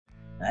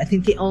I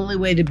think the only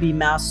way to be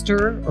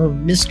master or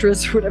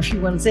mistress, or whatever you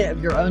want to say,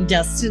 of your own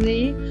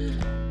destiny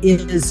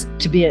is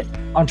to be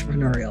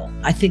entrepreneurial.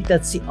 I think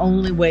that's the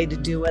only way to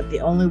do it, the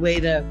only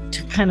way to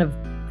kind of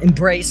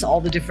embrace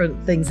all the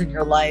different things in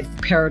your life,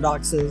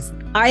 paradoxes.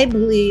 I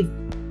believe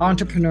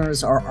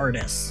entrepreneurs are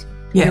artists.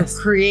 Yes.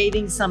 You're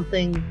creating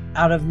something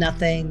out of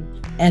nothing,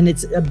 and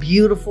it's a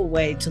beautiful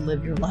way to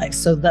live your life.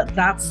 So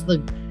that's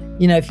the,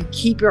 if you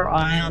keep your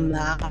eye on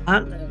that,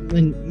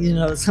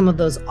 when, some of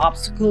those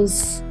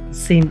obstacles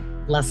seem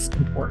less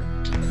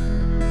important.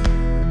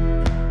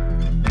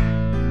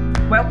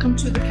 Welcome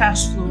to the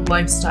Cash Flow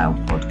Lifestyle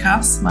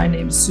Podcast. My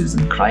name is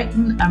Susan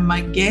Crichton, and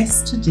my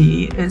guest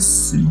today is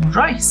Sue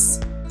Rice.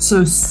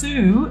 So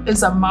Sue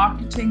is a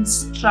marketing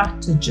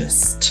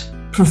strategist,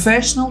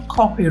 professional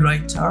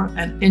copywriter,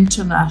 and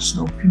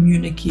international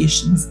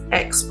communications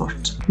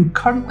expert who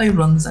currently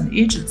runs an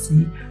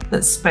agency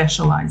that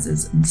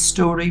specializes in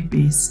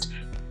story-based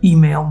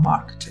email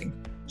marketing.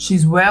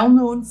 She's well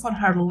known for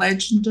her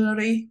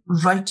legendary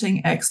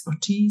writing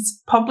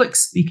expertise, public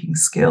speaking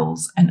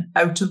skills, and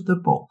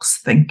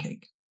out-of-the-box thinking.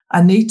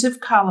 A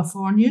native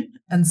Californian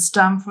and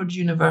Stanford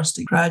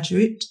University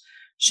graduate,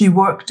 she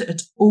worked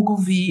at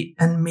Ogilvy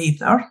and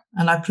Mather,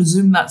 and I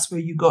presume that's where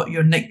you got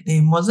your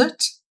nickname, was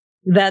it?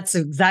 That's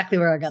exactly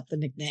where I got the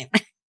nickname.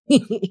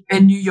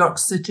 In New York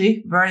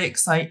City, very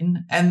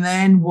exciting, and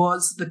then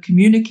was the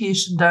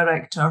communication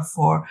director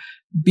for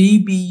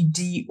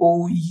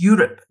BBDO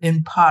Europe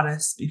in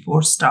Paris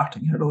before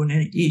starting her own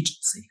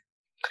agency.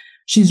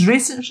 She's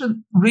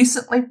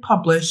recently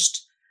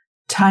published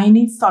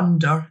Tiny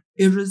Thunder,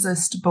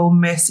 Irresistible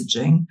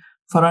Messaging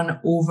for an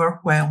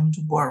Overwhelmed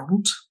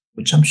World,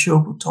 which I'm sure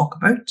we'll talk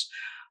about,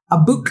 a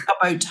book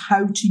about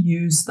how to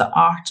use the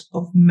art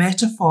of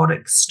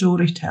metaphoric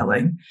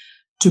storytelling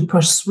to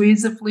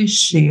persuasively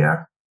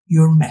share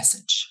your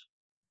message.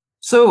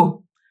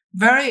 So,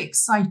 very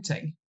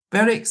exciting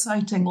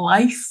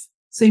life,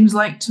 seems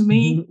like to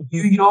me.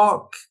 New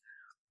York,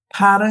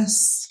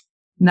 Paris,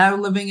 now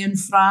living in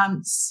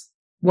France,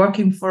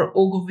 working for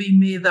Ogilvy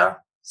Mather.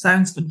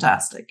 Sounds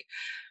fantastic.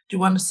 Do you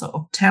want to sort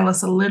of tell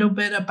us a little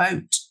bit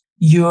about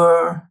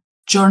your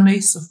journey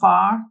so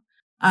far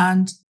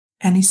and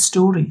any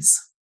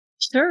stories?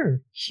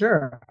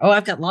 Sure. Oh,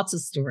 I've got lots of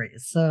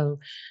stories. So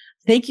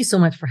thank you so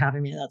much for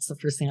having me. That's the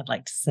first thing I'd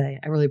like to say.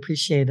 I really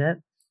appreciate it.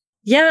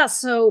 Yeah.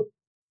 So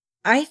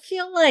I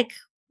feel like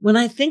when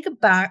I think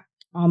back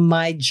on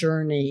my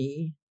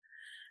journey,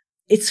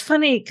 it's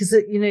funny because,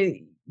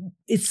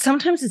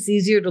 sometimes it's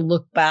easier to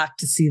look back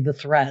to see the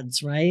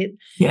threads, right?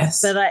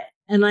 Yes. But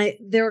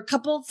there are a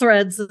couple of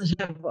threads that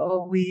have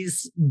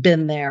always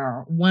been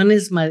there. One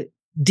is my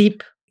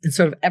deep and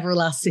sort of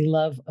everlasting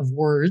love of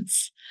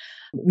words,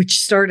 which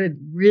started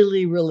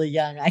really, really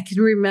young. I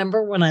can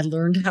remember when I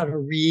learned how to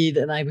read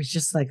and I was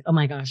just like, oh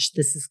my gosh,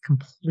 this is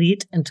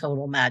complete and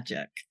total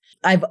magic.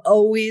 I've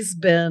always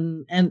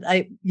been, and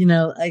at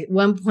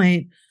one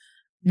point,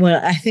 when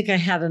I think I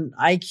had an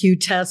IQ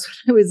test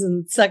when I was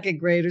in second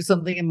grade or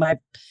something, and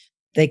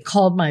they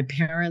called my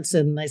parents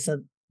and they said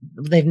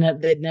they'd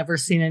never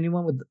seen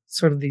anyone with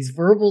sort of these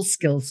verbal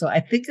skills. So I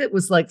think it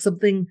was like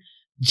something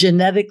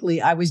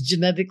I was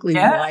genetically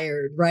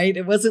wired, right?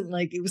 It wasn't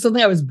like it was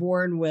something I was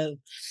born with.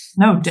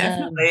 No,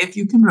 definitely. If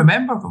you can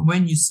remember from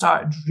when you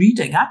started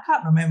reading, I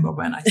can't remember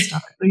when I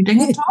started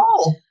reading at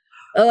all.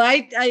 Oh,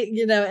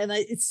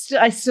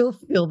 I still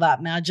feel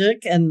that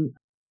magic. And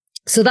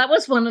so that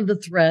was one of the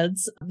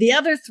threads. The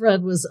other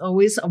thread was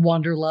always a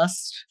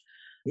wanderlust.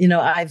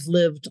 I've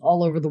lived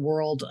all over the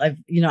world.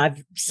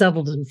 I've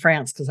settled in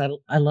France because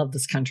I love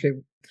this country,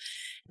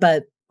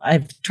 but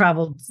I've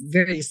traveled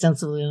very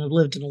extensively and I've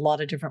lived in a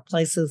lot of different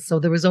places. So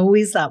there was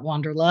always that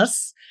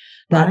wanderlust,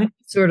 that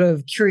sort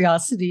of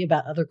curiosity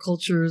about other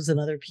cultures and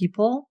other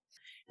people.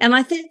 And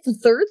I think the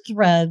third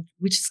thread,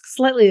 which is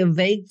slightly a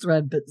vague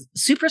thread, but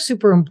super,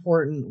 super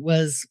important,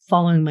 was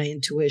following my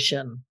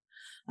intuition.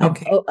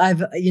 Okay.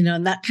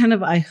 And that kind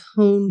of, I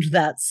honed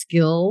that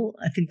skill.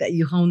 I think that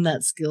you hone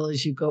that skill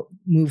as you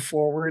move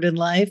forward in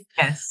life.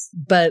 Yes.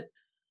 But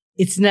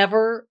it's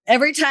never,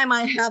 every time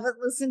I haven't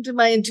listened to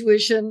my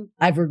intuition,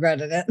 I've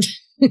regretted it.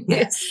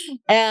 Yes.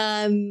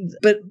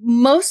 But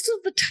most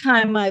of the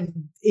time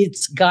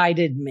it's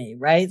guided me,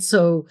 right?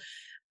 So,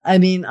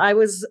 I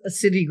was a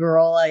city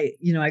girl. I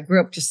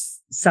grew up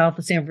just south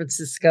of San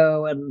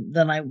Francisco, and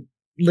then I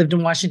lived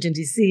in Washington,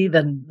 D.C.,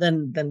 then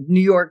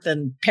New York,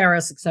 then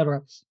Paris,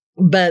 etc.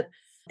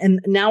 And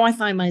now I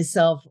find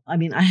myself,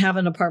 I have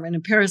an apartment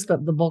in Paris,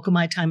 but the bulk of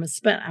my time is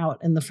spent out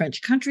in the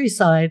French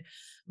countryside,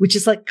 which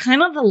is like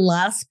kind of the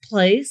last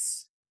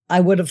place I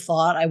would have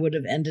thought I would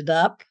have ended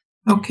up.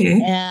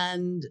 Okay.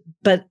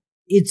 But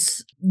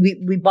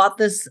we bought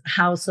this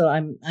house that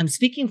I'm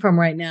speaking from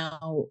right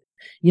now,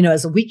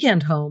 as a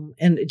weekend home,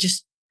 and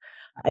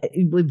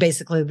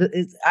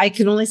I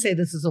can only say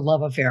this is a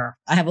love affair.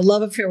 I have a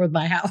love affair with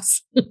my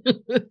house. I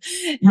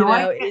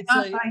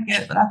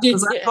get that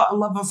because I've got a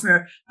love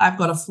affair. I've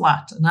got a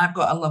flat, and I've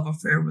got a love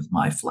affair with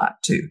my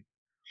flat too.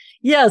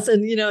 Yes,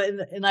 and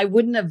and I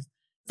wouldn't have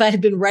I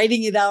had been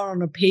writing it out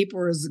on a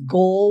paper as a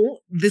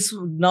goal, this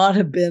would not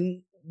have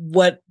been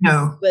what,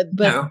 No,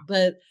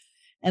 but,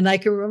 and I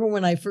can remember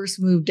when I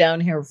first moved down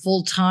here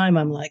full time,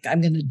 I'm like, I'm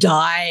going to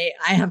die.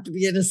 I have to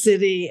be in a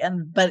city.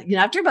 But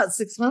after about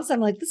 6 months, I'm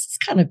like, this is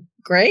kind of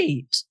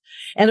great.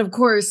 And of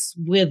course,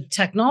 with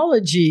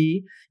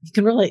technology,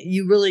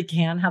 you really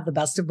can have the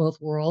best of both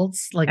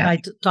worlds. Like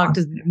I talk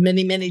to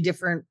many, many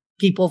different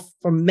people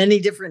from many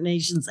different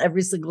nations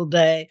every single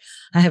day.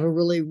 I have a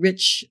really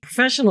rich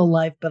professional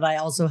life, but I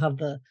also have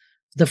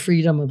the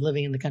freedom of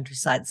living in the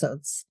countryside. So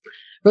it's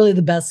really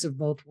the best of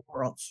both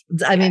worlds.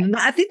 I mean,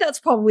 I think that's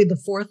probably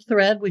the fourth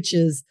thread, which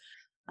is,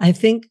 I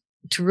think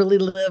to really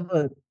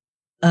live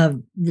a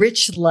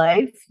rich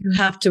life, you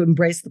have to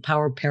embrace the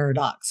power of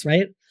paradox,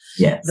 right?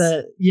 Yes.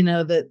 Because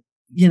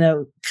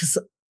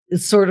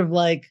it's sort of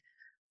like,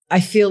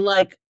 I feel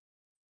like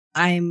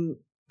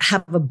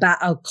have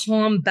a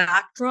calm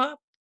backdrop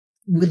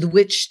with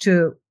which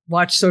to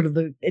watch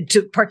to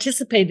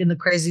participate in the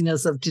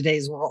craziness of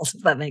today's world,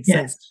 if that makes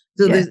sense.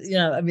 So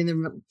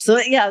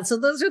so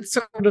those are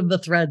sort of the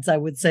threads I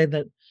would say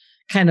that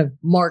kind of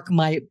mark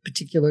my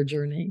particular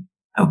journey.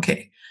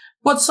 Okay.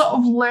 What sort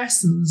of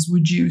lessons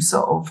would you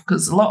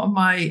because a lot of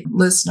my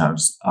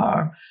listeners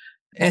are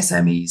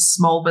SMEs,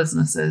 small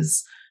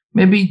businesses,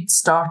 maybe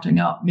starting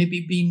up,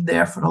 maybe being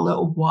there for a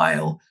little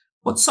while.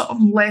 What sort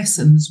of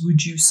lessons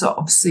would you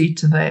say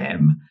to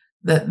them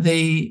that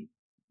they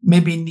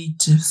maybe need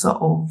to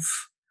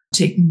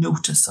take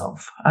notice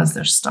of as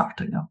they're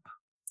starting up?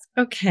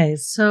 Okay.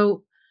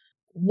 So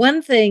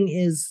one thing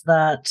is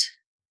that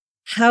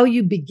how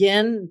you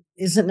begin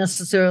isn't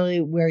necessarily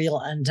where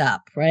you'll end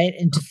up, right?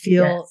 And to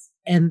feel,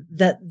 and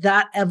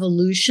that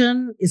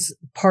evolution is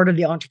part of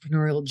the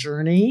entrepreneurial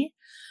journey.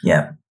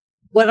 Yeah.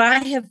 What I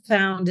have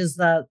found is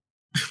that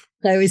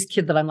I always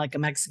kid that I'm like a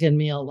Mexican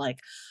meal, like,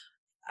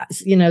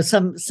 there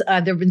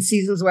have been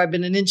seasons where I've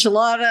been an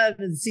enchilada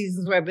and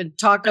seasons where I've been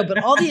taco,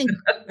 but all the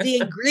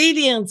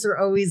ingredients are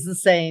always the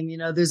same.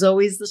 There's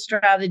always the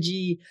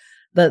strategy,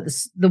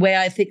 the way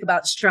I think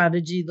about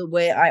strategy, the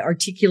way I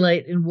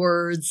articulate in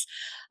words,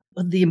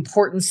 the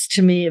importance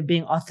to me of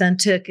being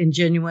authentic and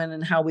genuine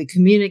and how we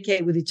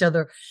communicate with each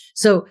other.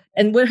 So,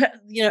 and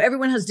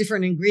everyone has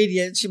different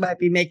ingredients. You might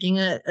be making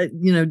I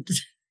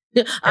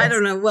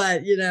don't know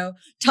what,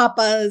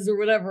 tapas or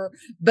whatever,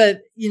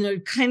 but,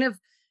 kind of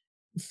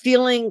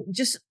feeling,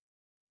 just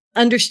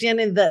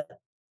understanding that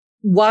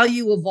while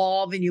you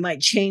evolve and you might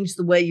change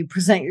the way you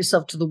present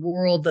yourself to the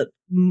world, that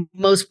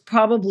most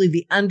probably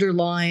the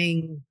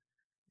underlying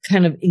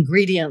kind of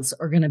ingredients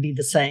are going to be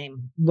the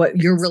same.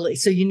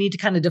 So you need to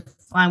kind of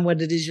define what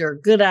it is you're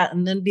good at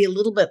and then be a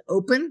little bit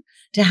open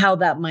to how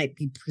that might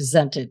be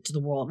presented to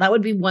the world. That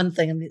would be one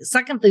thing. And the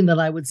second thing that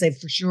I would say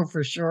for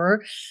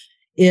sure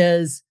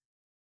is,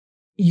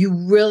 you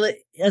really,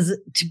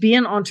 to be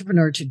an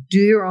entrepreneur, to do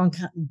your own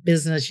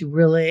business, you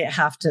really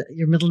have to,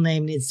 your middle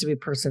name needs to be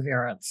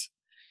perseverance.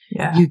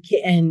 Yeah.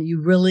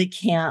 You really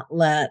can't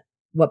let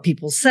what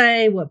people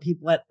say, what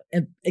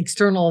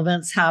external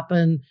events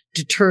happen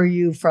deter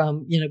you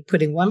from,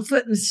 putting one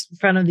foot in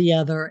front of the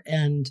other,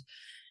 and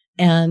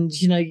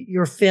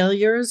your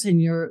failures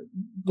and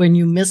when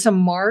you miss a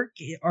mark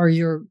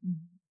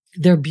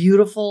they're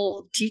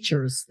beautiful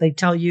teachers. They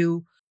tell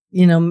you,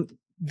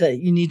 that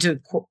you need to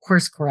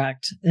course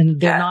correct,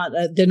 and they're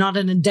not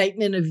an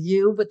indictment of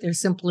you, but they're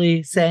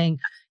simply saying,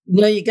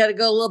 you got to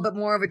go a little bit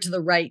more of it to the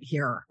right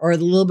here, or a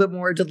little bit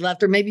more to the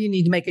left, or maybe you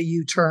need to make a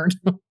U-turn.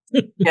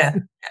 Yeah.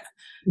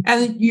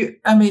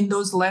 And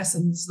those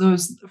lessons,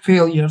 those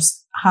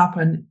failures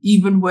happen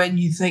even when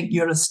you think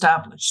you're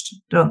established,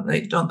 don't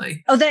they?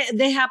 Oh,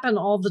 they happen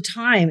all the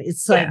time.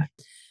 It's like,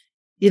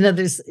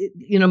 there's,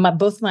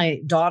 both my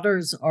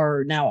daughters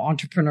are now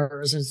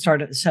entrepreneurs and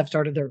have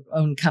started their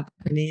own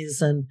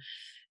companies. And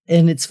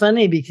it's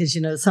funny because,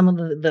 some of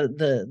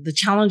the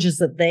challenges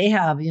that they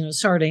have,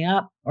 starting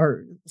up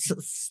are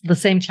the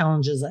same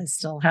challenges I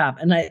still have.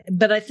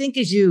 But I think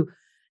as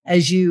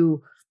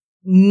you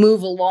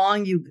move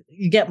along, you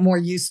get more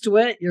used to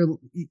it.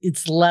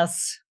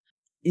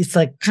 It's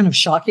like kind of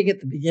shocking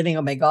at the beginning.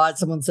 Oh my God,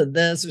 someone said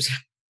this.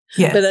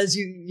 Yeah. But as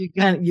you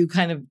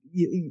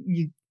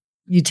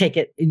take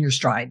it in your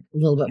stride a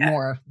little bit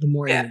more, the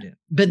more you do.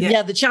 But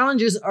the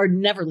challenges are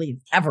never leave,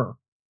 ever.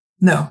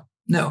 No,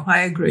 I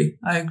agree.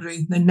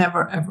 They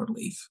never, ever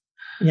leave.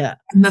 Yeah.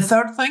 And the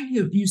third thing,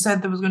 you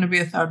said there was going to be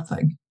a third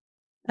thing.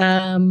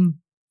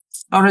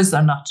 Or is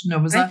there not?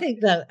 No, I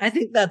think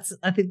that's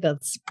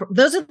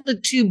those are the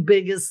two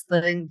biggest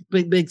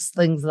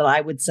things that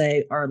I would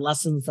say are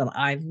lessons that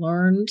I've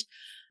learned.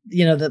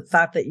 The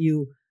fact that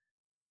you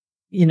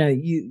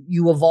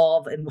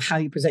evolve and how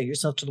you present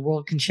yourself to the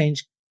world can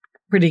change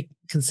pretty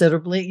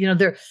considerably.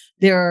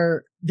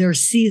 There are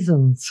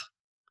seasons.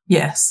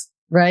 Yes.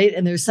 Right.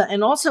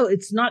 And also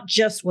it's not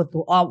just what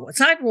the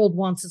outside world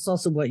wants. It's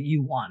also what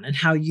you want and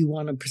how you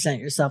want to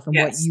present yourself and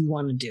what you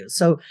want to do.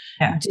 So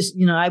just,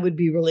 I would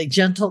be really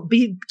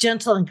be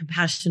gentle and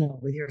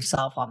compassionate with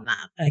yourself on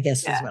that, I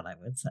guess is what I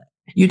would say.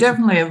 You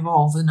definitely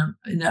evolve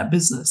in a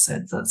business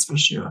sense. That's for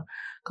sure.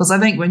 Because I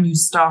think when you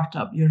start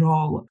up, you're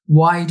all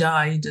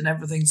wide-eyed and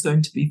everything's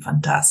going to be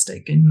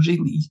fantastic. And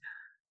really,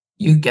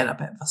 you get a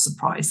bit of a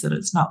surprise that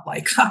it's not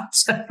like that.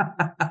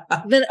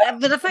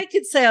 But if I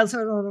could say on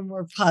sort of on a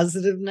more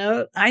positive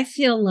note, I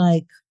feel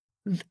like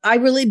I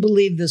really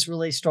believe this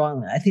really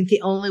strongly. I think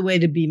the only way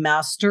to be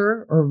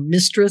master or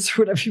mistress,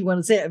 or whatever you want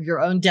to say, of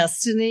your own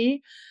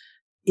destiny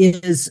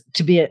is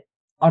to be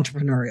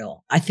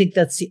entrepreneurial. I think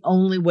that's the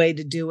only way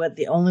to do it.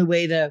 The only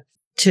way to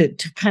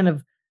kind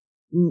of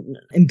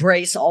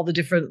embrace all the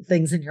different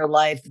things in your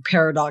life, the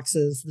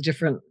paradoxes, the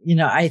different,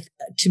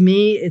 to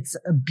me, it's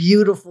a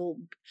beautiful,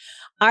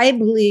 I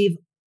believe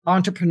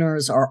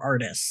entrepreneurs are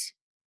artists.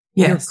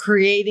 Yes. You're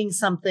creating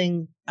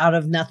something out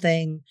of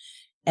nothing.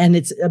 And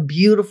it's a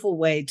beautiful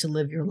way to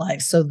live your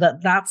life. So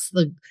that's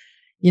the,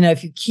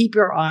 if you keep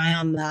your eye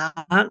on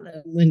that,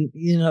 when,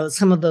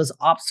 some of those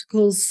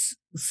obstacles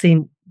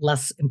seem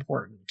less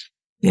important.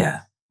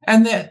 Yeah.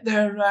 And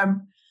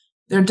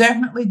they're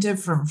definitely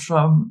different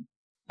from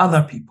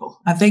other people.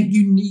 I think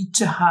you need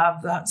to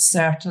have that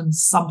certain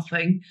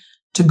something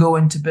to go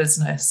into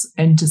business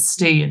and to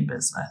stay in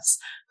business.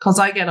 Because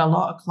I get a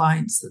lot of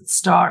clients that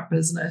start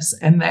business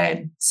and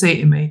then say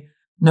to me,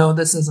 no,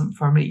 this isn't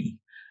for me.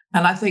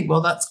 And I think,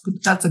 well,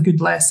 that's a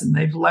good lesson.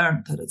 They've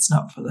learned that it's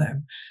not for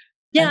them.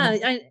 Yeah.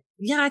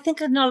 I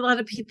think I know a lot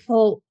of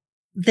people,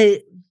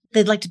 they'd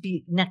like to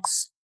be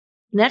next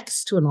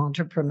to an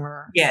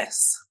entrepreneur.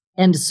 Yes.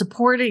 And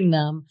supporting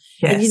them.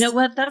 Yes. And you know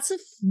what? That's a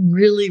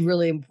really,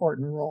 really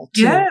important role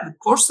too. Yeah, of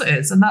course it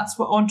is. And that's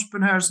what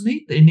entrepreneurs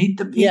need. They need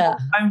the people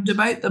round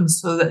about them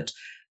so that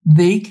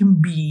they can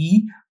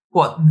be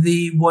what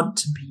they want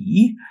to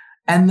be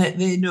and that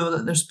they know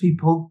that there's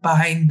people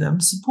behind them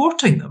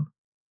supporting them.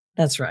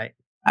 That's right.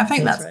 I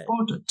think that's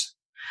important.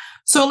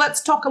 So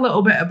let's talk a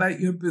little bit about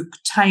your book,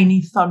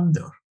 Tiny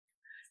Thunder,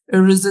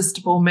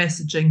 Irresistible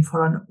Messaging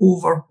for an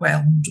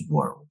Overwhelmed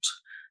World.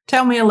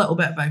 Tell me a little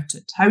bit about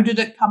it. How did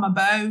it come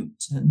about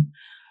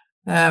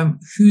and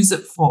who's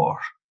it for?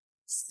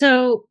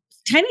 So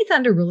Tiny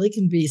Thunder really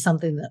can be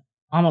something that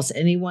almost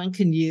anyone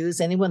can use,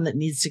 anyone that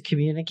needs to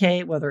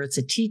communicate, whether it's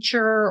a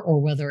teacher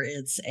or whether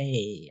it's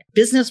a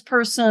business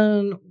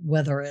person,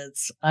 whether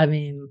it's,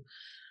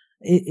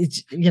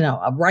 it's,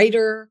 a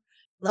writer.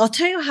 I'll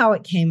tell you how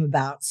it came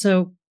about.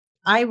 So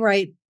I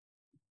write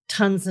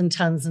tons and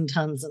tons and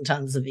tons and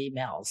tons of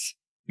emails,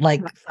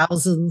 like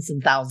thousands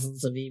and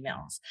thousands of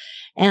emails.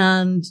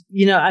 And,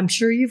 I'm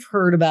sure you've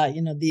heard about,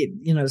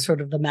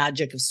 sort of the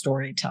magic of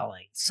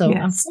storytelling. So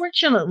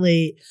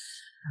unfortunately,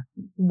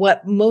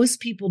 what most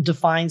people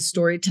define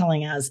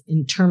storytelling as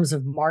in terms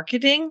of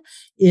marketing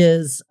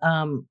is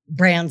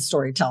brand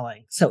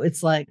storytelling. So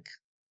it's like,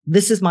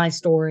 this is my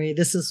story.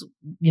 This is,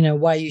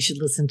 why you should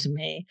listen to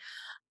me.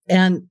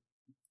 And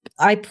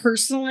I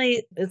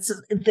personally,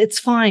 it's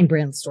fine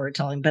brand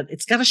storytelling, but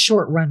it's got a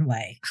short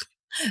runway.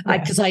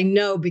 Because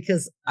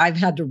I've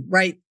had to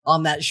write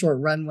on that short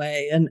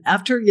runway. And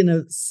after,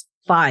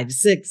 5,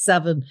 6,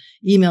 7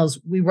 emails,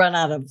 you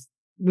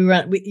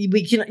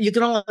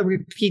can only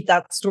repeat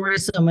that story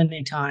so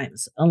many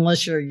times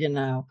unless you're,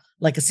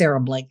 like a Sarah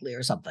Blakely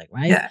or something,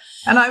 right? Yeah.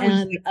 And I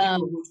would think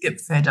people would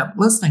get fed up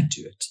listening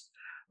to it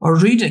or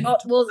reading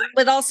it. Well,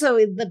 but also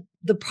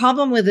the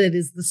problem with it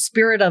is the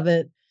spirit of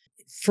it,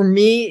 for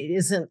me,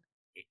 isn't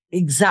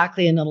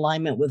exactly in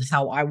alignment with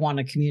how I want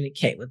to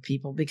communicate with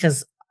people,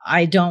 because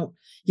I don't,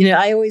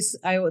 I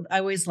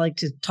always like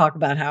to talk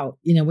about how,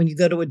 when you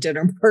go to a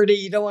dinner party,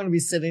 you don't want to be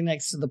sitting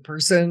next to the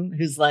person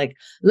who's like,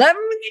 let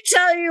me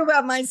tell you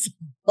about myself.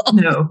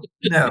 No.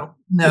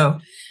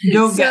 You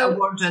don't get a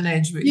word in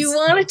edgeways. You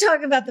want to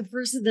talk about the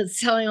person that's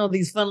telling all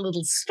these fun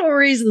little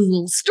stories, and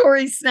little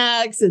story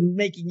snacks and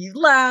making you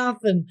laugh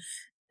and,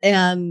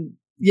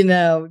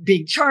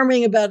 being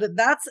charming about it.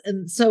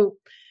 So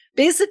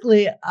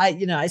basically,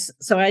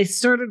 I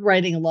started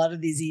writing a lot of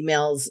these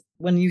emails.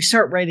 When you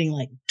start writing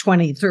like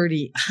 20,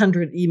 30,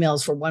 100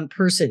 emails for one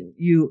person,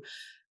 you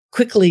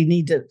quickly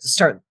need to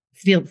start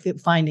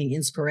finding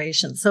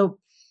inspiration. So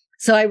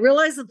I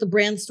realized that the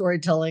brand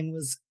storytelling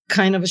was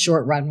kind of a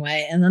short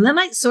runway. And then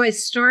I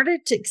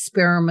started to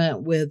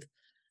experiment with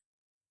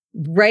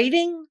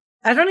writing.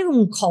 I don't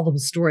even call them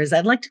stories.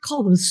 I'd like to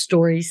call them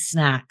story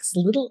snacks,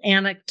 little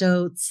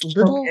anecdotes,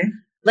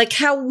 like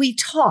how we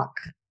talk.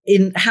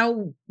 In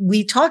how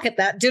we talk at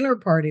that dinner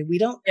party.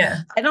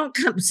 I don't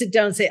come sit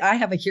down and say, I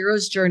have a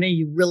hero's journey.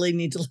 You really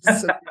need to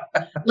listen.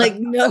 Like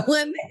no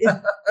one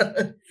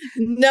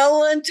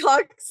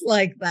talks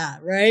like that.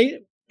 Right.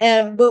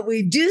 And what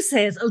we do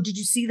say is, oh, did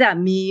you see that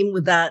meme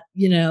with that,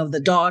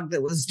 the dog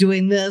that was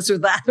doing this or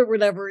that or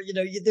whatever,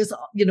 there's,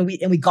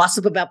 we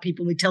gossip about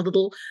people. We tell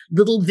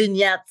little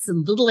vignettes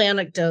and little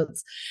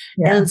anecdotes.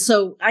 Yeah. And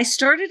so I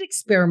started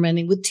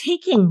experimenting with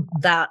taking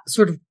that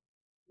sort of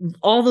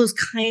all those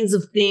kinds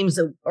of themes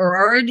that are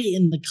already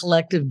in the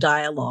collective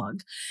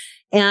dialogue.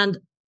 And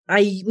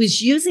I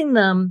was using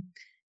them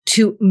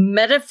to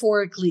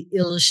metaphorically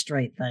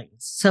illustrate things.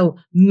 So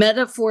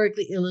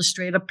metaphorically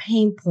illustrate a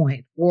pain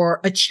point or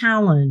a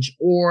challenge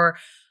or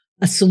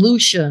a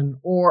solution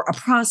or a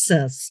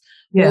process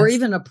or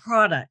even a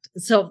product.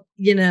 So,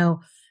 instead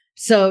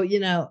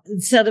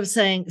of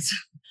saying,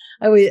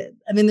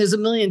 there's a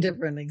million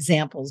different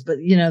examples, but,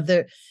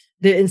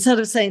 instead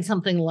of saying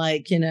something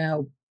like,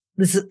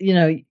 this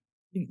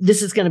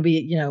is going to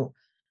be,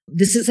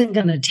 this isn't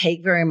going to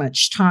take very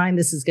much time.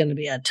 This is going to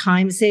be a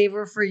time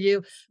saver for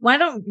you. Why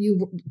don't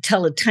you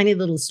tell a tiny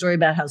little story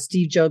about how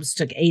Steve Jobs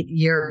took 8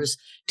 years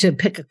to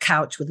pick a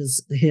couch with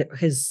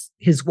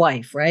his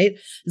wife, right?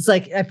 It's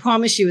like, I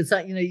promise you, it's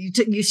not,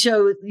 you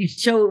show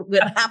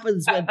what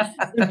happens when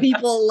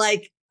people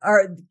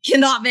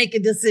cannot make a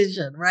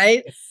decision,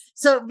 right?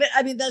 So,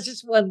 that's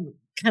just one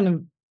kind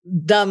of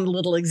dumb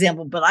little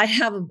example, but I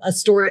have a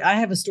story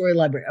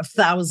library of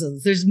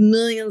thousands. There's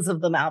millions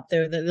of them out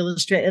there that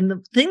illustrate. And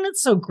the thing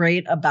that's so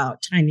great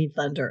about Tiny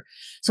Thunder,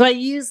 so I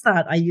use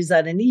that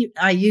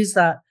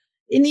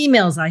in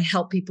emails. I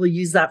help people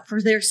use that for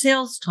their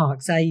sales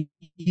talks. I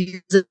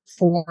use it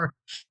for,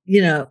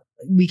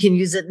 we can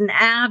use it in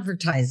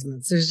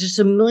advertisements. There's just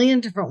a million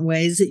different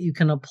ways that you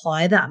can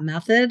apply that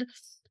method,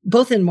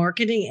 both in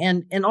marketing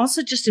and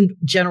also just in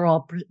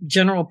general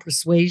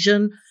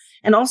persuasion.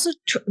 And also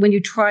when you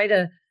try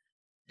to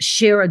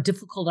share a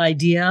difficult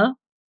idea,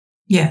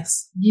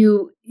 yes,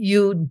 you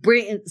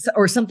bring in,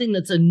 or something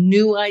that's a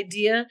new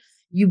idea,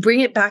 you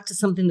bring it back to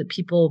something that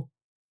people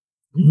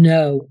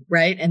know,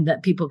 right? And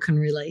that people can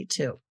relate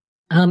to.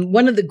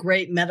 One of the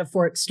great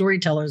metaphoric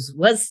storytellers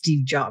was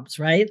Steve Jobs,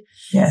 right?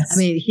 Yes.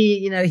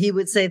 He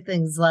would say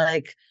things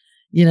like,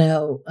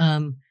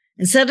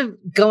 instead of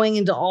going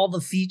into all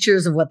the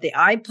features of what the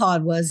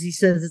iPod was, he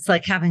says it's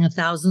like having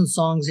 1,000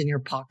 songs in your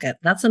pocket.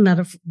 That's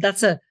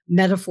a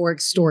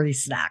metaphoric story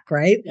snack,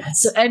 right?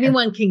 Yes. So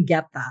anyone can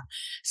get that.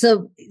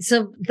 So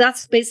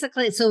that's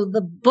basically, so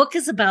the book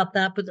is about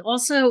that, but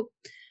also,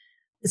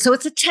 so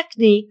it's a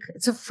technique,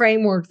 it's a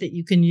framework that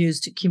you can use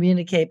to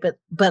communicate, but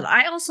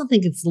I also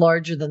think it's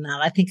larger than that.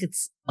 I think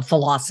it's a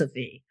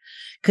philosophy,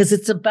 because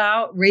it's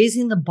about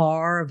raising the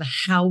bar of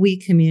how we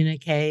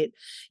communicate,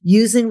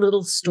 using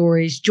little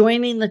stories,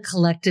 joining the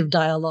collective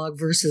dialogue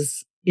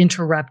versus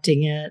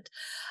interrupting it,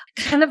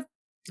 kind of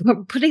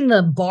putting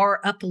the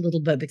bar up a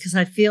little bit, because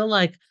I feel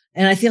like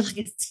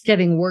it's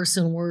getting worse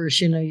and worse.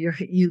 You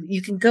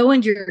can go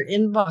into your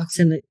inbox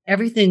and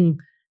everything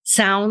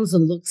sounds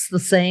and looks the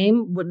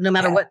same, no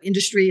matter what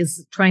industry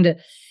is trying to,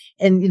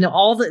 and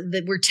all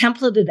that we're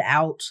templated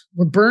out,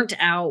 we're burnt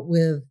out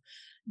with,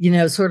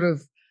 sort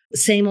of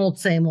same old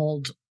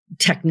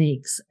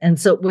techniques. And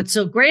so what's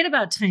so great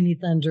about Tiny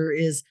Thunder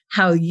is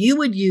how you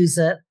would use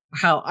it,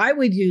 how I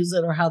would use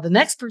it, or how the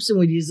next person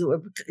would use it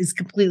is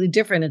completely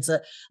different. It's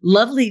a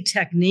lovely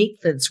technique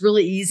that's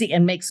really easy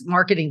and makes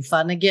marketing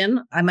fun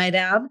again, I might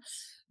add.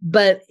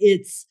 But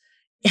it's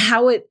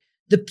how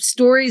the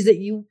stories that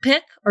you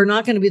pick are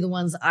not going to be the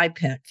ones I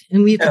pick.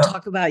 And we can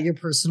talk about your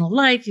personal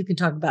life. You can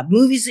talk about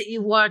movies that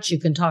you watch. You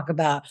can talk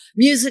about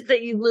music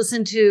that you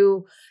listen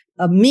to,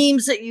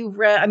 memes that you've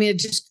read. It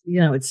just,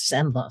 it's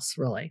endless,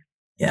 really.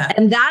 Yeah.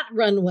 And that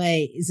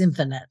runway is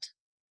infinite.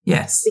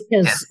 Yes.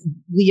 Because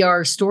we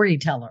are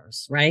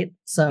storytellers, right?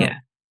 So,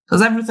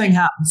 because everything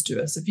happens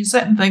to us. If you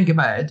sit and think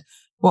about it,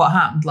 what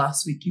happened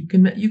last week, you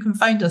can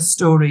find a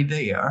story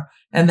there,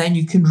 and then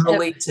you can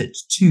relate it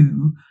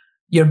to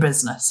your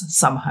business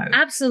somehow.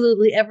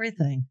 Absolutely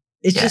everything.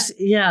 It's just,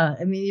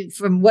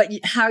 from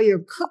how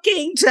you're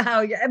cooking to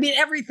how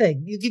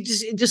everything.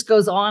 It just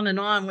goes on and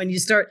on when you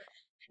start.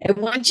 And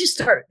once you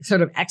start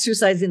sort of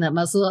exercising that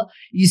muscle,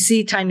 you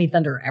see Tiny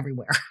Thunder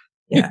everywhere.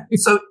 Yeah.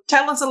 So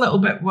tell us a little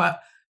bit where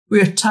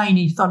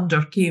Tiny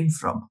Thunder came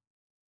from,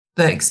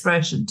 the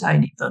expression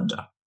Tiny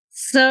Thunder.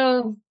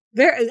 So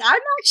I'm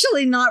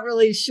actually not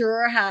really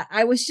sure how.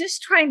 I was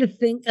just trying to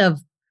think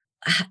of,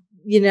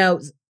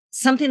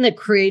 something that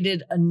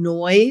created a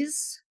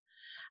noise.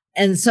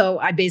 And so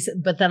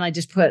but then I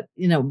just put,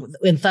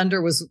 and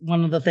thunder was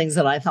one of the things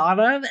that I thought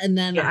of. And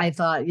then I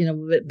thought,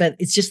 but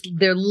it's just,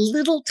 they're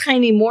little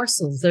tiny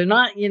morsels. They're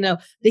not,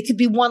 they could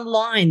be one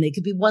line. They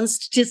could be one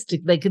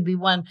statistic. They could be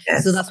one.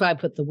 Yes. So that's why I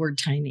put the word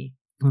tiny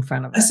in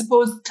front of it. I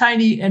suppose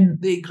tiny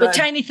and but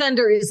Tiny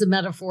Thunder is a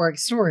metaphoric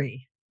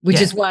story, which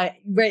is why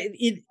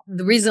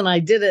the reason I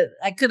did it,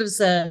 I could have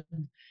said,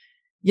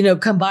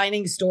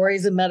 combining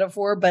stories and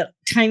metaphor, but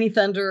Tiny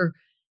Thunder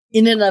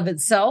in and of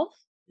itself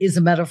is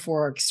a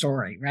metaphoric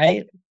story,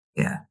 right?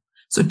 Yeah.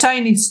 So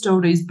tiny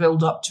stories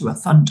build up to a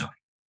thunder.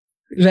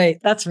 Right.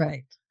 That's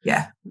right.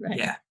 Yeah. Right.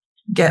 Yeah.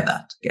 Get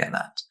that.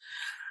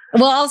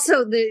 Well,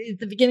 also at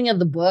the beginning of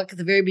the book, at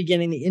the very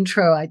beginning, the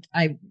intro,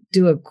 I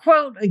do a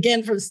quote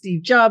again from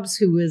Steve Jobs,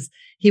 he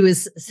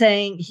was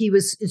saying, he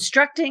was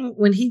instructing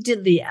when he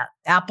did the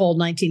Apple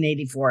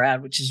 1984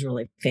 ad, which is a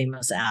really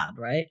famous ad,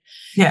 right?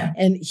 Yeah.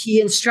 And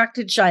he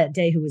instructed Chiat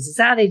Day, who was his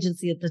ad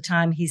agency at the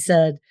time, he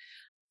said,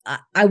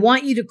 I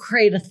want you to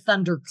create a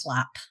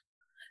thunderclap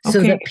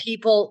so that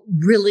people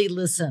really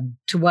listen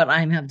to what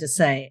I have to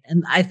say.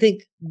 And I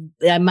think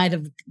I might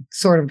have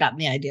sort of gotten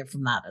the idea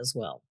from that as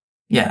well.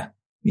 Yeah.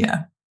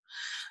 Yeah.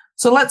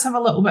 So let's have a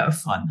little bit of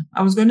fun.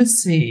 I was going to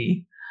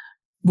say,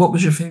 what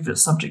was your favourite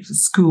subject at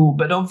school?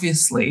 But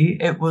obviously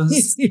it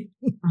was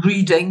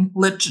reading,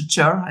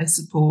 literature, I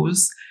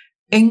suppose.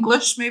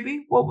 English,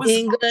 maybe? What was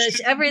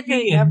English,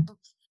 everything.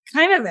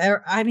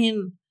 I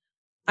mean,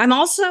 I'm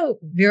also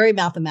very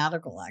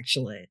mathematical,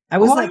 actually. I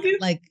was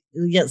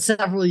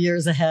several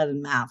years ahead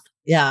in math.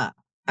 Yeah.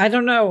 I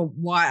don't know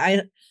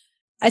why.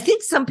 I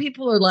think some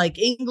people are like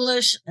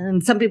English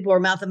and some people are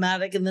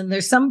mathematic. And then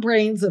there's some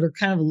brains that are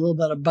kind of a little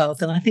bit of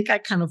both. And I think I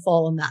kind of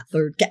fall in that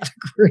third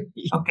category.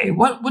 Okay.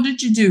 What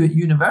did you do at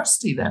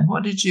university then?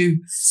 What did you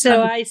study?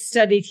 So I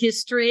studied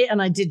history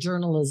and I did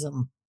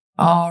journalism.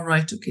 Oh,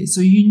 right. Okay.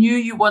 So you knew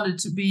you wanted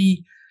to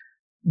be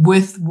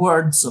with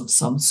words of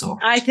some sort.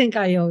 I think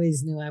I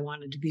always knew I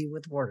wanted to be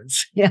with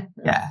words. Yeah.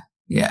 Yeah.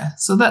 Yeah.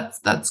 So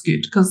that's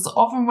good. Because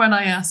often when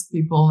I ask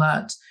people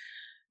that,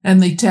 and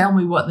they tell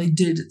me what they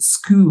did at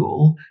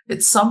school,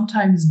 it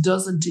sometimes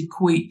doesn't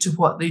equate to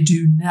what they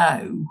do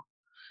now.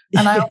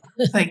 And I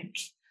often think,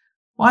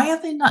 why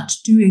are they not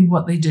doing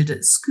what they did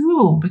at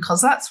school?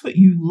 Because that's what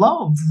you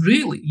love,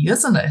 really,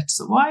 isn't it?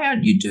 So why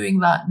aren't you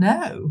doing that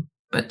now?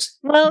 But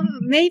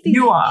maybe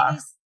you are.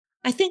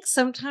 I think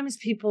sometimes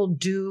people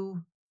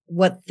do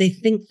what they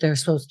think they're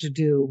supposed to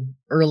do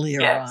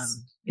earlier on.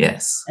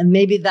 Yes. And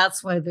maybe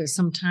that's why there's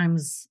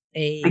sometimes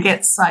they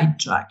get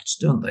sidetracked,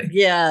 don't they?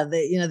 Yeah,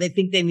 they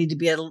think they need to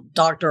be a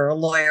doctor or a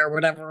lawyer or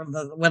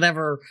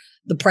whatever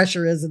the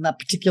pressure is in that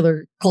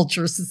particular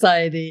culture,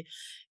 society,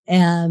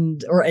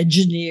 or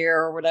engineer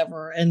or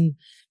whatever.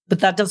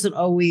 But that doesn't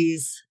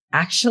always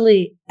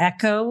actually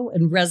echo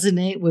and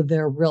resonate with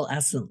their real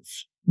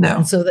essence. No.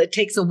 And so it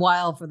takes a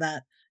while for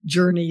that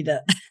journey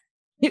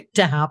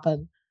to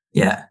happen.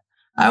 Yeah.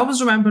 I always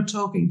remember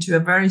talking to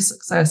a very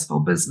successful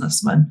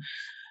businessman,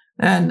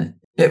 and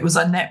it was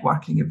a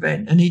networking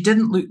event, and he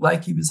didn't look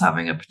like he was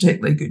having a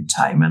particularly good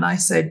time. And I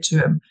said to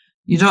him,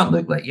 "You don't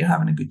look like you're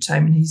having a good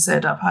time." And he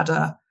said, "I've had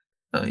a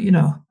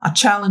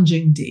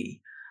challenging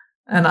day."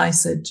 And I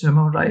said to him,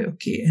 "All right,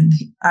 okay." And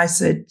I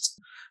said,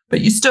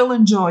 "But you still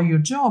enjoy your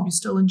job? You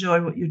still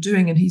enjoy what you're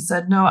doing?" And he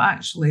said, "No,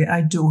 actually,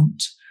 I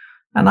don't."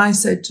 And I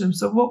said to him,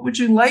 "So what would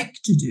you like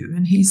to do?"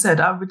 And he said,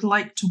 "I would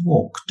like to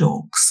walk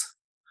dogs."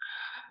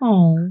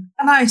 Oh.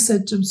 And I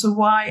said to him, "So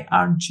why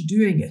aren't you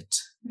doing it?"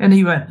 And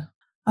he went,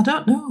 I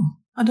don't know.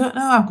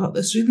 I've got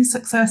this really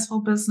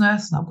successful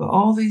business and I've got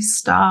all these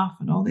staff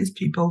and all these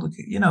people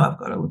I've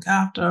got to look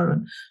after,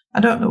 and I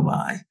don't know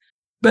why."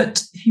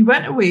 But he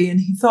went away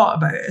and he thought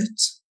about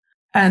it,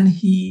 and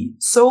he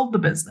sold the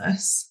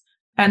business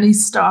and he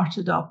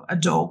started up a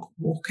dog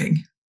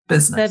walking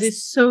business. That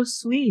is so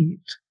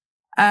sweet.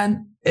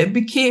 And it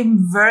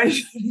became very,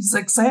 very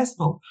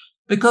successful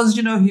because,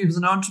 he was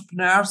an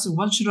entrepreneur. So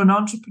once you're an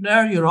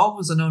entrepreneur, you're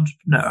always an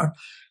entrepreneur.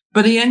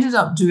 But he ended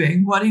up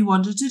doing what he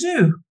wanted to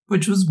do,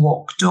 which was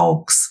walk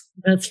dogs.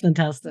 That's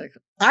fantastic.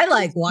 I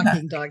like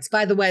walking dogs.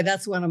 By the way,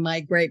 that's one of my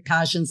great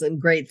passions and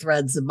great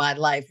threads in my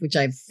life, which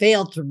I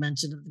failed to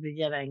mention at the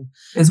beginning.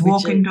 Is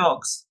walking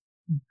dogs.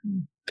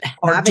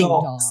 Having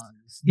dogs.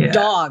 Yeah.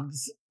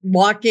 Dogs.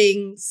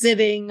 Walking,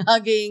 sitting,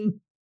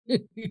 hugging.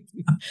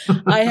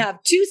 I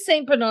have 2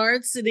 St.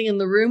 Bernards sitting in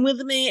the room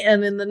with me,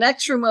 and in the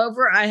next room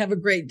over, I have a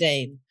Great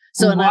Dane.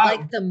 I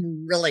like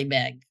them really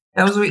big.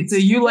 So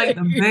you like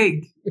them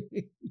big.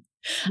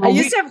 I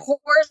used to have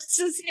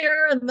horses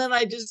here, and then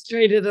I just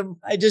traded them.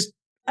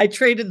 I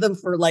traded them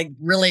for like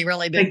really,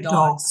 really big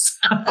dogs.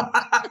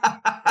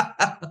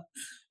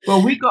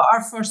 Well, we got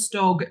our first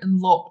dog in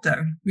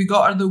lockdown. We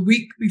got her the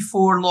week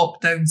before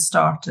lockdown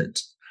started.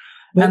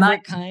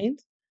 What kind?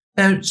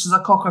 She's a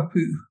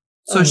cockapoo.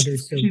 So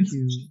she's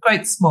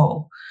quite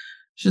small.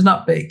 She's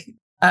not big.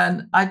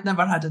 And I'd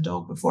never had a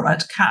dog before. I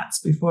had cats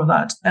before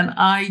that. And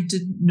I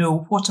didn't know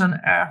what on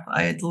earth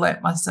I had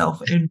let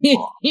myself in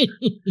for.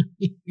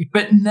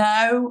 But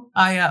now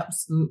I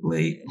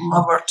absolutely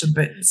love her to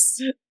bits.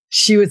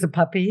 She was a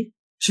puppy?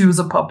 She was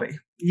a puppy.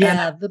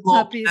 Yeah, the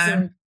puppies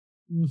are...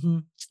 Mm-hmm.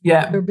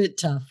 Yeah. They're a bit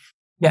tough.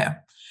 Yeah.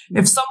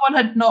 If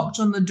someone had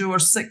knocked on the door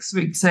 6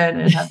 weeks in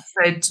and had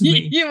said to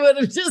me... You would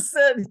have just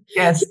said...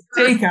 Yes,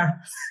 take her.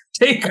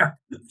 Take her.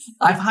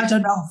 I've had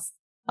enough.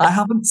 I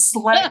haven't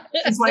slept.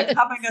 It's like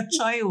having a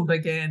child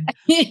again.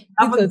 I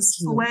haven't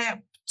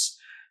slept.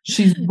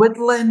 She's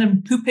whittling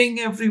and pooping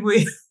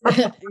everywhere.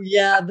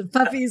 Yeah, the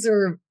puppies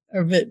are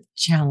a bit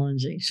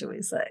challenging, shall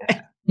we say.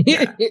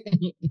 Yeah.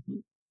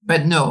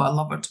 But no, I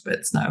love her to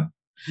bits now.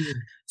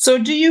 So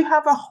do you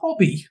have a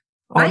hobby?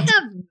 I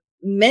have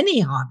many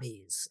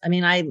hobbies. I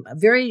mean, I'm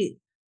very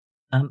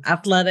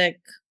athletic.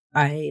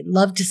 I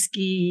love to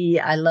ski.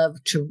 I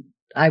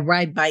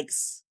ride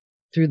bikes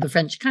through the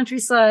French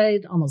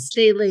countryside almost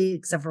daily,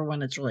 except for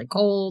when it's really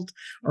cold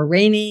or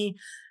rainy.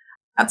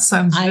 That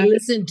sounds good. I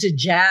listen to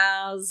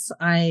jazz.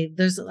 I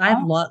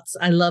have lots.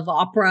 I love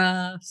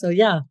opera. So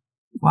yeah.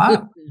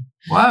 Wow.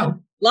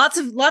 Lots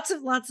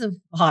of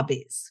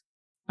hobbies.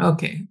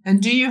 Okay.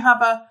 And do you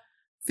have a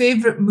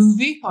favorite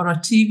movie or a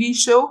TV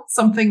show?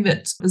 Something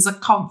that is a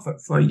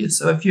comfort for you.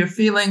 So if you're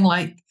feeling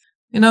like,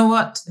 you know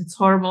what, it's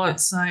horrible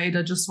outside,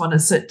 I just want to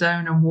sit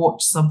down and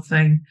watch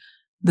something,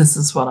 this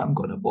is what I'm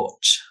going to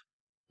watch.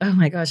 Oh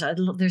my gosh,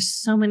 there's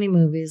so many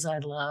movies I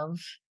love.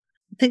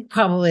 I think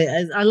probably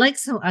I like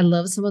some. I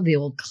love some of the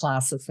old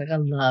classics. Like I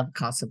love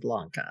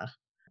Casablanca.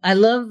 I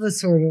love the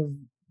sort of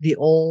the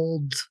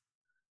old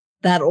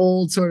that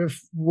old sort of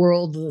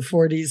world of the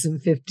 40s and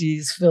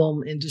 50s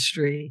film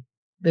industry.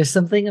 There's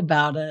something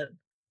about it.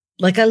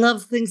 Like I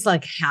love things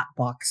like hat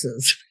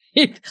boxes,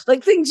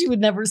 like things you would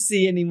never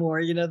see anymore.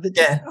 You know, that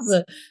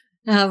just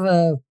have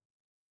a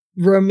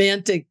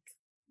romantic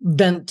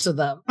bent to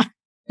them.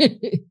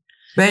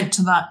 Bent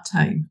to that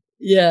time.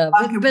 Yeah,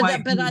 but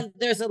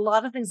there's a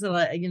lot of things that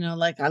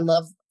like I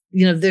love.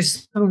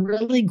 There's some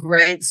really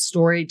great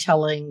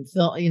storytelling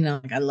film.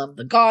 Like I love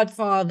The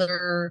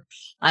Godfather.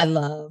 I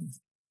love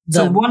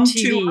so 1,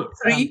 2, or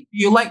 3.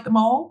 You like them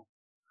all?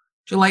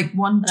 Do you like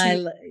 1,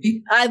 2,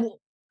 3?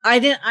 I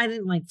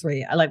didn't like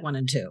 3. I like 1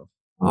 and 2.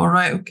 All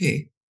right.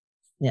 Okay.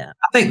 Yeah,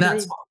 I think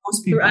that's what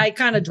most people. I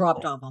kind of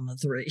dropped off on the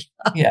 3.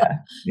 Yeah.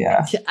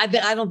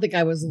 I don't think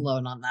I was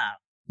alone on that.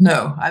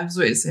 No, I was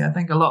going to say I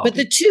think a lot. But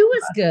the 2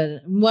 was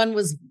good. 1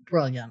 was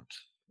brilliant.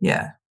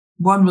 Yeah,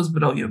 1 was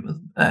brilliant.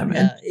 And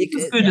it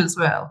was good as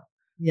well.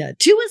 Yeah,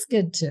 2 was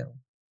good too.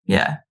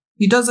 Yeah,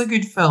 he does a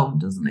good film,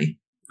 doesn't he?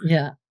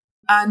 Yeah.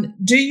 And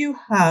do you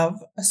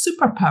have a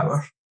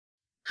superpower?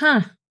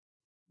 Huh.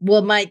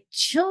 Well, my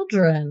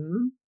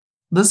children.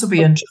 This will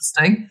be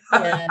interesting.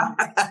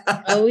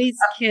 Always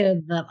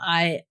kid that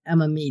I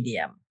am a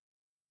medium.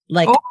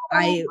 Like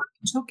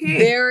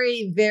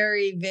very,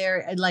 very,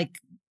 very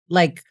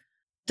like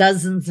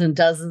dozens and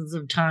dozens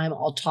of time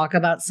I'll talk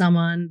about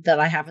someone that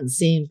I haven't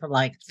seen for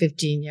like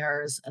 15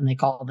 years and they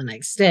call the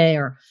next day,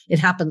 or it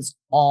happens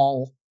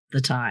all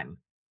the time.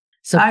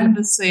 So I'm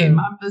the same.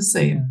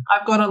 Yeah.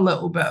 I've got a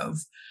little bit of,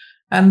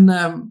 and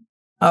I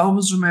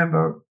always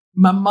remember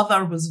my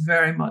mother was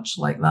very much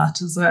like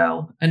that as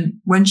well. And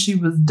when she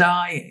was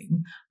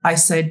dying, I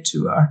said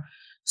to her,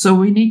 so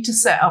we need to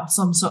set up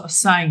some sort of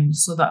sign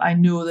so that I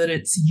know that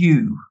it's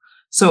you.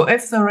 So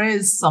if there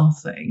is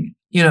something,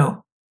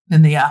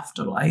 in the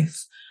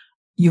afterlife,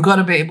 you've got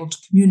to be able to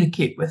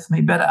communicate with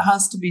me, but it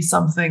has to be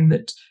something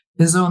that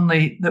is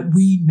only that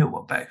we know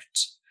about.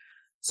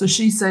 So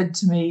she said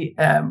to me,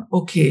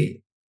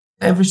 okay,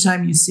 every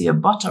time you see a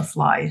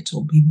butterfly,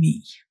 it'll be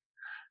me.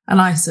 And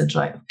I said,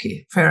 right,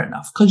 okay, fair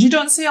enough. Because you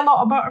don't see a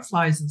lot of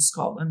butterflies in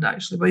Scotland,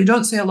 actually, but you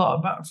don't see a lot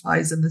of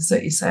butterflies in the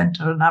city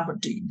centre in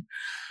Aberdeen.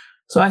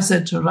 So I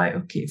said to her, right,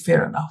 okay,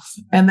 fair enough.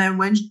 And then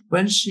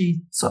when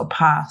she sort of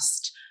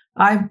passed,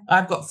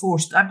 I've got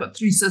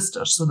 3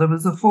 sisters. So there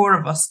was the 4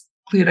 of us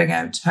clearing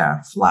out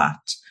her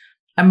flat.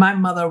 And my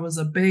mother was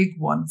a big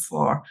one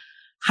for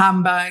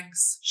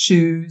handbags,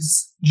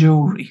 shoes,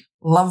 jewelry.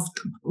 Loved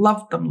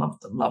them.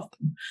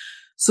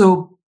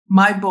 So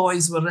my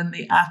boys were in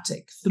the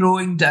attic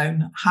throwing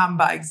down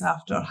handbags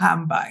after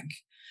handbag.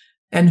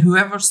 And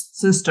whoever's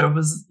sister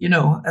was,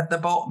 at the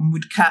bottom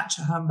would catch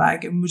a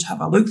handbag and would have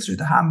a look through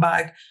the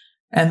handbag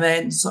and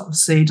then sort of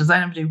say, does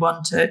anybody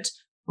want it?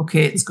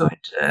 Okay,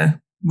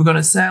 we're going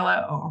to sell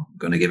it or we're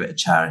going to give it a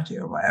charity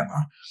or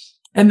whatever.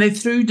 And they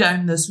threw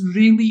down this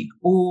really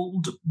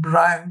old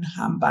brown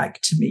handbag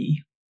to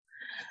me.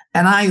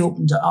 And I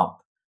opened it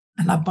up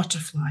and a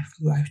butterfly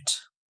flew out.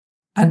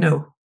 I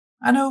know.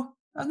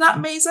 Isn't that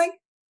amazing?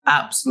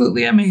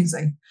 Absolutely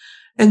amazing.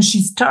 And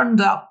she's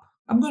turned up.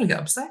 I'm going to get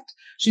upset.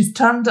 She's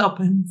turned up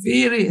in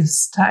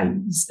various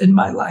times in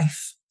my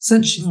life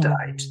since she's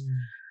died.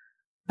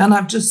 And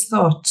I've just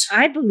thought.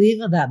 I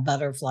believe in that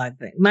butterfly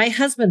thing. My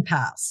husband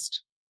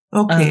passed.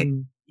 Okay.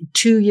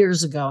 2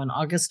 years ago in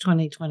August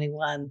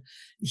 2021,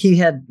 he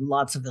had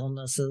lots of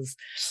illnesses.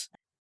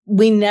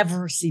 We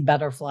never see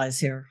butterflies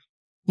here.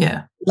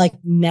 Yeah. Like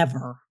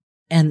never.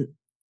 And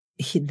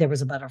there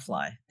was a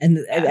butterfly. And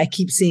I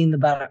keep seeing the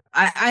butterfly.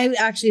 I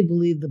actually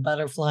believe the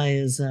butterfly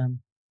is a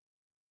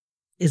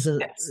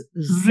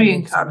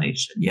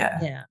reincarnation.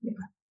 Yeah.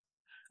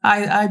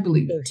 I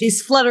believe it.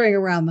 He's fluttering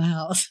around the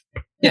house.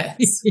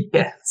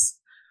 Yes.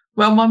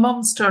 Well, my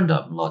mum's turned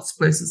up in lots of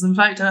places. In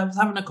fact, I was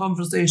having a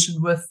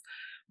conversation with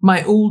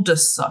my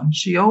oldest son.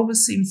 She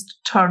always seems to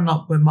turn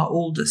up when my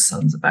oldest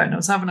son's about. And I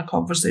was having a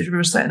conversation. We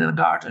were sitting in the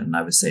garden and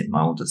I was saying to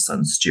my oldest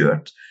son,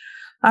 Stuart,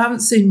 I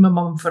haven't seen my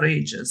mum for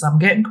ages. I'm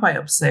getting quite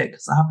upset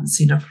because I haven't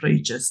seen her for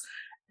ages.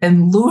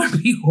 And lo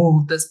and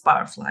behold, this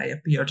butterfly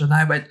appeared. And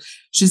I went,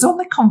 she's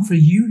only come for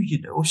you,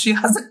 She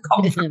hasn't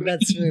come for me.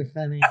 That's very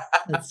funny.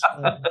 That's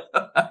funny.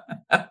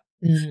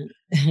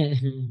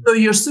 So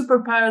your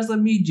superpower is a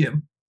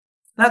medium.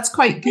 That's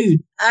quite good.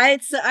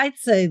 I'd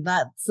say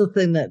that's the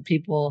thing that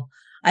people.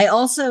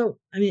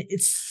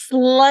 It's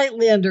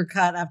slightly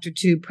undercut after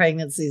 2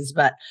 pregnancies,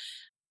 but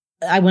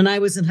when I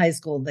was in high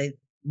school,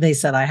 they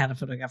said I had a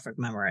photographic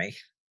memory.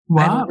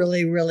 Wow. I had a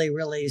really, really,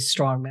 really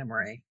strong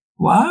memory.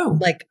 Wow.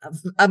 Like,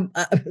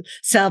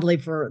 sadly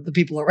for the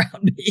people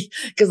around me,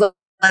 because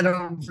I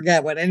don't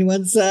forget what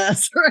anyone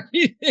says or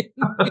anything.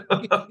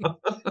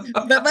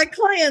 But my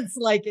clients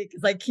like it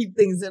because I keep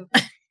things in.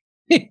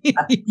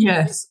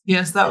 Yes,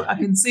 that I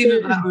can see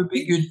that would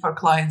be good for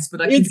clients,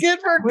 but it's good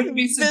for wouldn't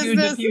be so business.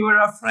 good if you were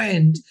a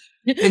friend.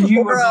 And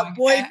you were a going,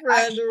 boyfriend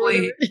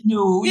actually,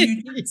 no,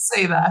 you didn't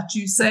say that.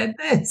 You said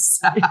this.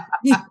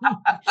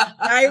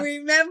 I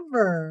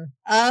remember.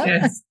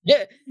 Yes.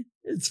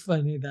 It's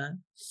funny that.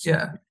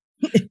 Yeah.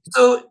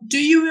 So do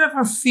you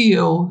ever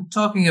feel,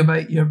 talking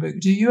about your book,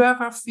 do you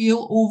ever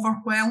feel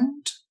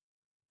overwhelmed?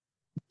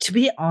 To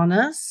be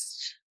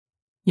honest,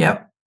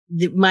 Yep.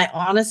 my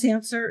honest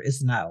answer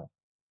is no.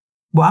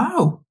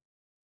 Wow.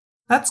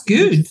 That's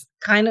good. It's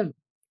kind of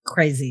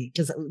crazy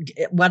because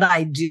what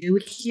I do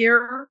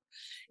here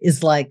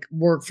is like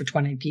work for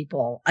 20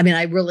 people. I mean,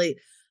 I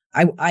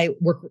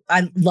work,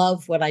 I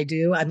love what I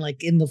do. I'm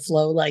like in the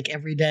flow like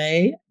every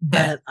day,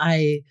 but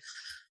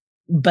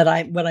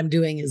what I'm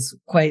doing is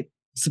quite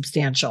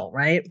substantial,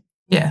 right?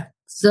 Yeah.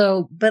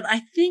 So, but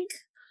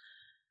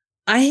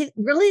I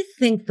really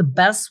think the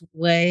best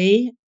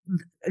way,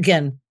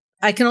 again,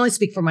 I can only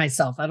speak for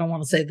myself. I don't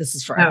want to say this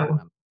is for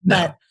everyone,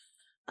 but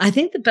I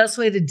think the best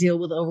way to deal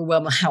with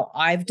overwhelm, how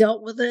I've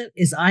dealt with it,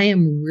 is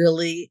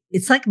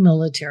it's like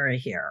military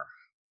here.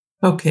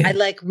 Okay.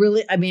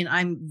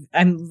 I'm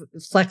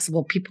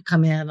flexible. People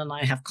come in and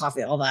I have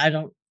coffee, all that.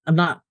 I'm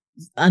not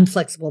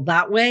unflexible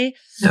that way.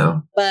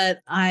 No. But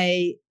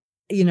I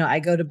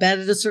go to bed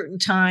at a certain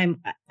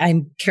time.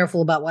 I'm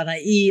careful about what I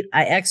eat.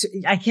 I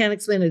can't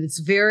explain it. It's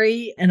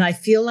and I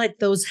feel like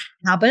those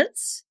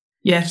habits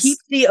keep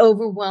the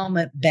overwhelm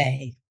at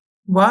bay.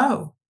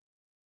 Wow.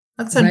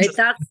 That's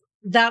interesting. Right.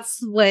 That's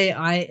the way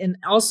and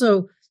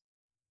also,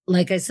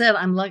 like I said,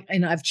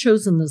 I've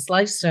chosen this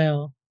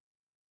lifestyle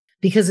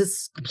because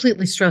it's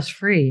completely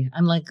stress-free.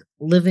 I'm like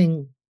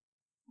living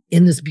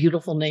in this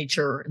beautiful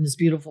nature, in this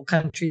beautiful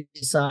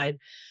countryside.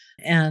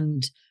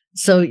 And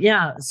so,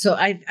 yeah, so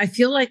I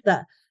feel like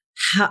the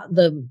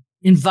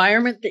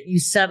environment that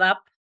you set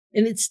up,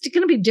 and it's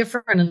going to be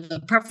different, and the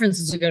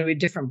preferences are going to be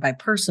different by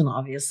person,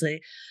 obviously.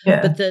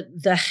 Yeah. But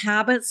the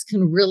habits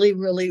can really,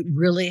 really,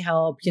 really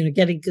help,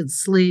 getting good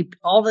sleep,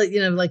 all the,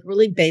 like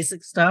really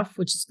basic stuff,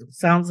 which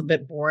sounds a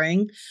bit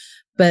boring.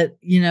 But,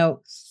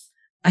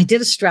 I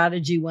did a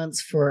strategy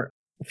once for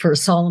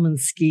Salomon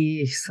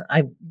skis.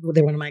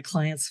 They were one of my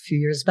clients a few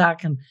years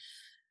back. And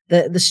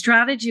the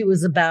strategy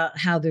was about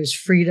how there's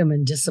freedom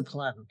and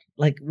discipline,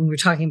 like when we're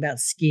talking about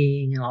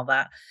skiing and all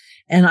that.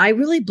 And I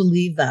really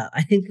believe that.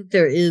 I think that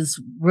there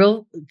is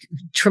real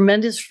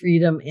tremendous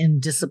freedom in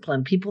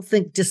discipline. People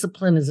think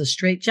discipline is a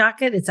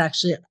straitjacket. It's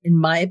actually, in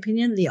my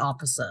opinion, the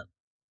opposite.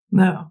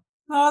 No,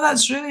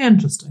 that's really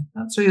interesting.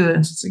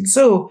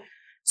 So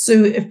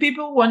if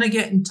people want to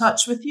get in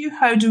touch with you,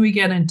 how do we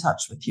get in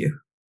touch with you?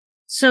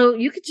 So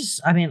you could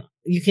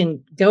you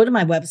can go to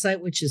my website,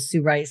 which is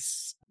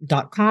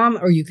SueRice.com,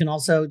 or you can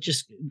also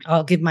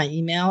I'll give my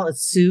email.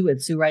 It's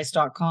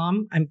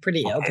Sue@SueRice.com. I'm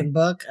pretty open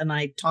book, and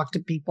I talk to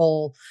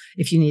people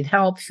if you need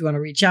help, if you want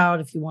to reach out,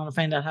 if you want to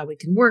find out how we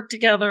can work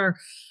together.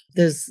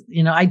 There's,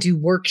 I do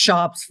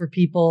workshops for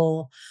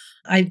people.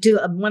 I do,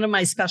 one of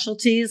my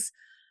specialties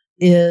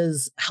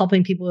is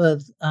helping people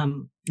with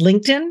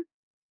LinkedIn.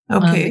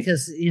 Okay.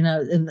 Because,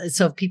 and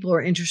so if people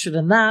are interested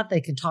in that,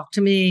 they can talk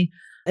to me.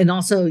 And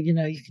also, you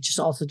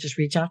could just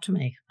reach out to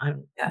me.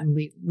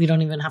 We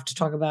don't even have to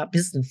talk about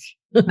business.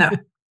 No.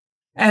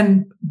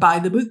 And buy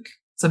the book.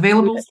 It's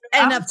available.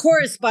 And of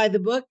course, buy the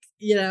book.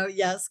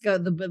 Yes, go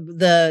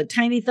the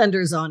Tiny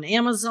Thunders on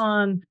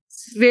Amazon.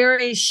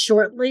 Very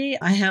shortly,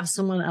 I have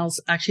someone else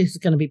actually who's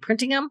going to be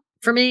printing them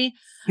for me.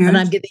 Huge. And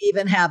I'm going to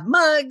even have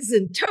mugs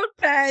and tote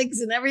bags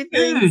and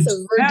everything. Huge.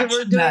 So we're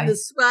doing the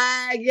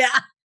swag. Yeah.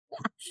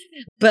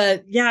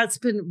 But yeah,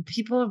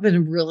 people have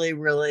been really,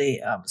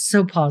 really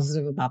so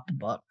positive about the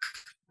book.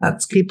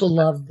 That's good. People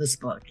love this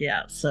book.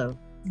 Yeah. So,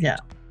 yeah.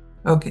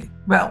 Okay.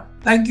 Well,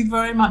 thank you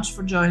very much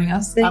for joining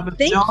us. Thank you.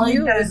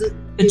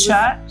 The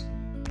chat.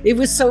 It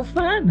was so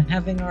fun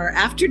having our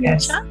afternoon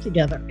chat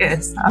together.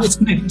 Yes,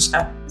 afternoon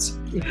chat.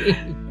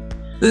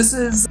 This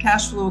is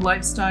Cashflow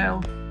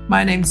Lifestyle.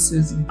 My name's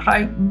Susan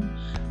Crichton,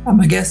 and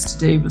my guest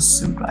today was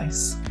Sue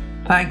Rice.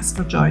 Thanks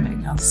for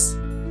joining us.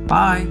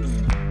 Bye.